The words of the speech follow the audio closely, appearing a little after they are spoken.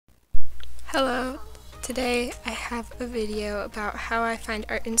Hello! Today I have a video about how I find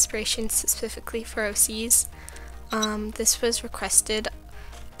art inspiration specifically for OCs. This was requested,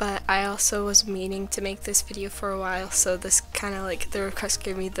 but I also was meaning to make this video for a while, so this kind of like the request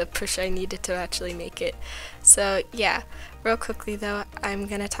gave me the push I needed to actually make it. So yeah, real quickly though, I'm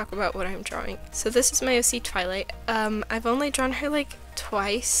gonna talk about what I'm drawing. So this is my OC Twilight. I've only drawn her like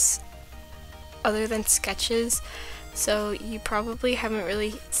twice other than sketches. So you probably haven't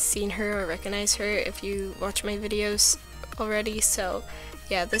really seen her or recognized her if you watch my videos already. So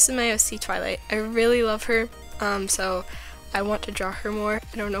yeah, this is my OC Twilight. I really love her, so I want to draw her more.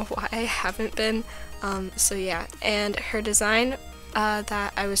 I don't know why I haven't been. So yeah, and her design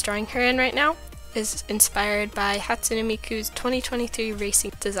that I was drawing her in right now is inspired by Hatsune Miku's 2023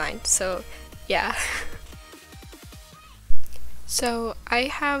 racing design. So yeah. So I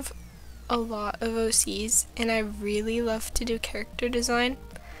have a lot of OCs and I really love to do character design.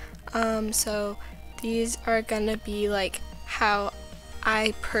 So these are gonna be like how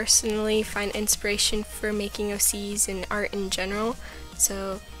I personally find inspiration for making OCs and art in general.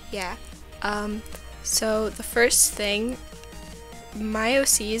 So yeah, so the first thing, my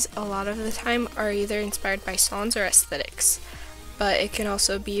OCs a lot of the time are either inspired by songs or aesthetics, but it can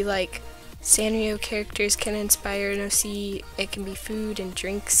also be like Sanrio characters can inspire an OC, it can be food and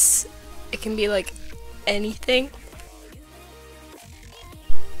drinks, it can be like anything.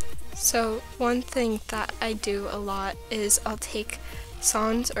 So one thing that I do a lot is I'll take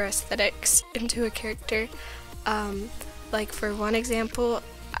songs or aesthetics into a character. Like for one example,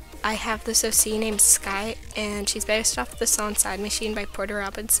 I have this OC named Sky, and she's based off the song Side Machine by Porter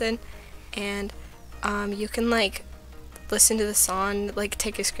Robinson, and you can like listen to the song, like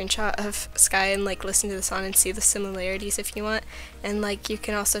take a screenshot of Sky and like listen to the song and see the similarities if you want. And like you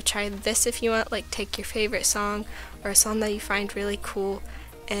can also try this if you want, like take your favorite song or a song that you find really cool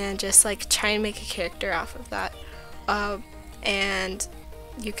and just like try and make a character off of that. And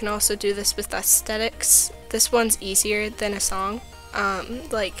you can also do this with aesthetics. This one's easier than a song.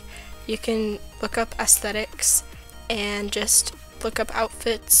 Like you can look up aesthetics and just look up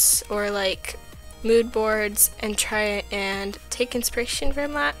outfits or like mood boards and try and take inspiration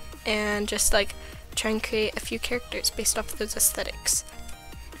from that and just like try and create a few characters based off of those aesthetics.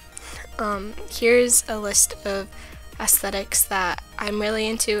 Here's a list of aesthetics that I'm really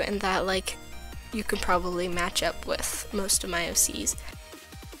into and that like you can probably match up with most of my OCs.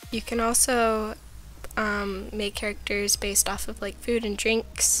 You can also make characters based off of like food and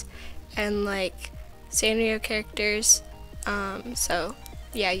drinks and like Sanrio characters. So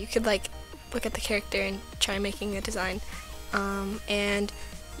yeah, you could like look at the character and try making a design. And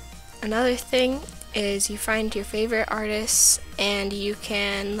another thing is you find your favorite artists and you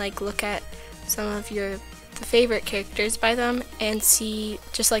can like look at some of the favorite characters by them and see,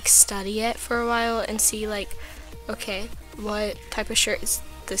 just like study it for a while and see like, okay, what type of shirt is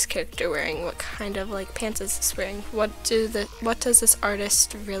this character wearing? What kind of like pants is this wearing? What does this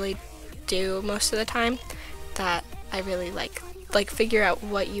artist really do most of the time that I really like? Like figure out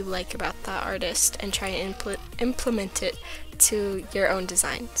what you like about that artist and try and implement it to your own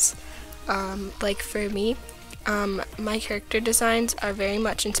designs. Like for me, my character designs are very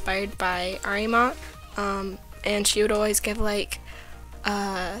much inspired by Aharen-san, and she would always give like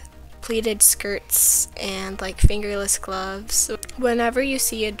pleated skirts and like fingerless gloves. Whenever you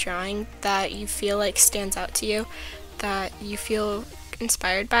see a drawing that you feel like stands out to you, that you feel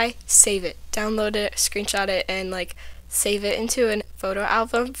inspired by, save it, download it, screenshot it, and like save it into a photo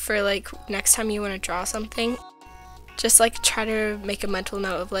album for like next time you want to draw something. Just like try to make a mental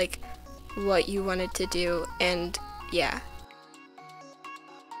note of like what you wanted to do, and yeah.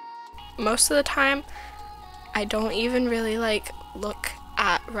 Most of the time I don't even really like look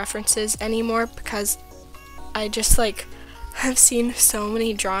at references anymore because I just like have seen so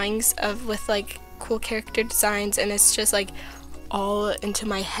many drawings with like cool character designs and it's just like all into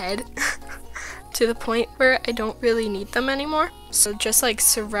my head to the point where I don't really need them anymore. So just like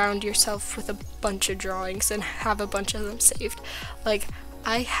surround yourself with a bunch of drawings and have a bunch of them saved. Like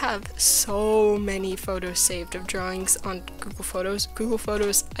I have so many photos saved of drawings on Google Photos. Google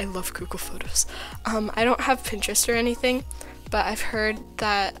Photos, I love Google Photos. I don't have Pinterest or anything, but I've heard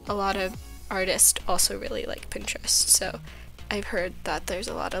that a lot of artists also really like Pinterest. So I've heard that there's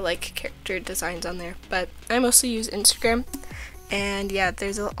a lot of like character designs on there, but I mostly use Instagram. And yeah,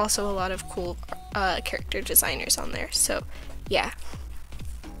 there's also a lot of cool character designers on there, so yeah.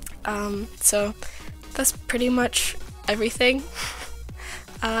 So that's pretty much everything.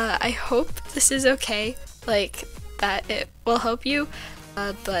 I hope this is okay, like that it will help you,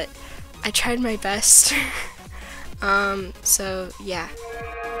 but I tried my best. So yeah.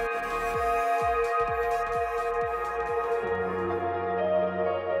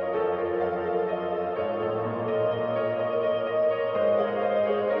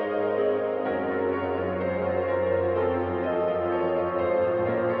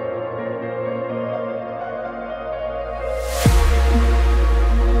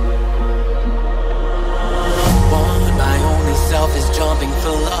 for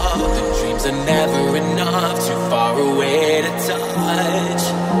love, and dreams are never enough, too far away to touch.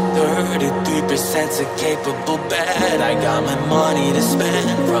 33%'s a capable bet. I got my money to spend,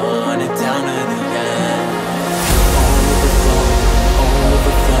 run it down to the end.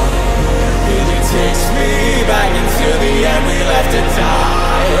 Overflowing, really takes me back into the end we left to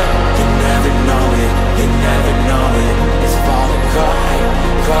die. You never know it, you never know it. It's fall and cry,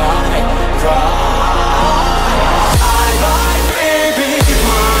 cry, cry. My baby,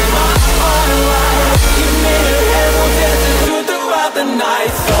 my. You made her hair will dance throughout the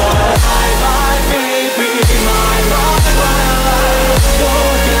night. So my baby, my. Go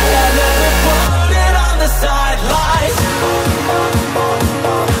ahead, let me put it on the sidelines.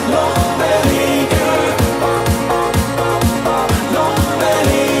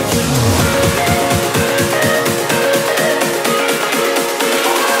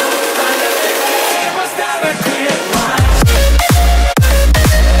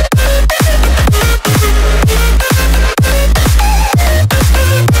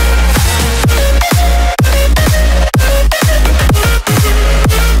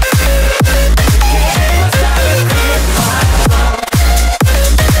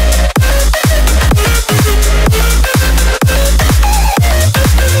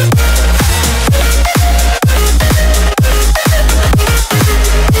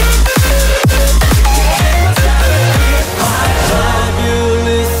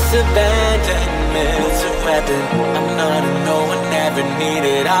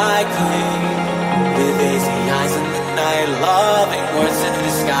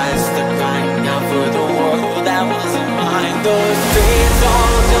 Those days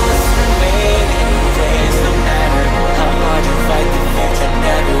all done.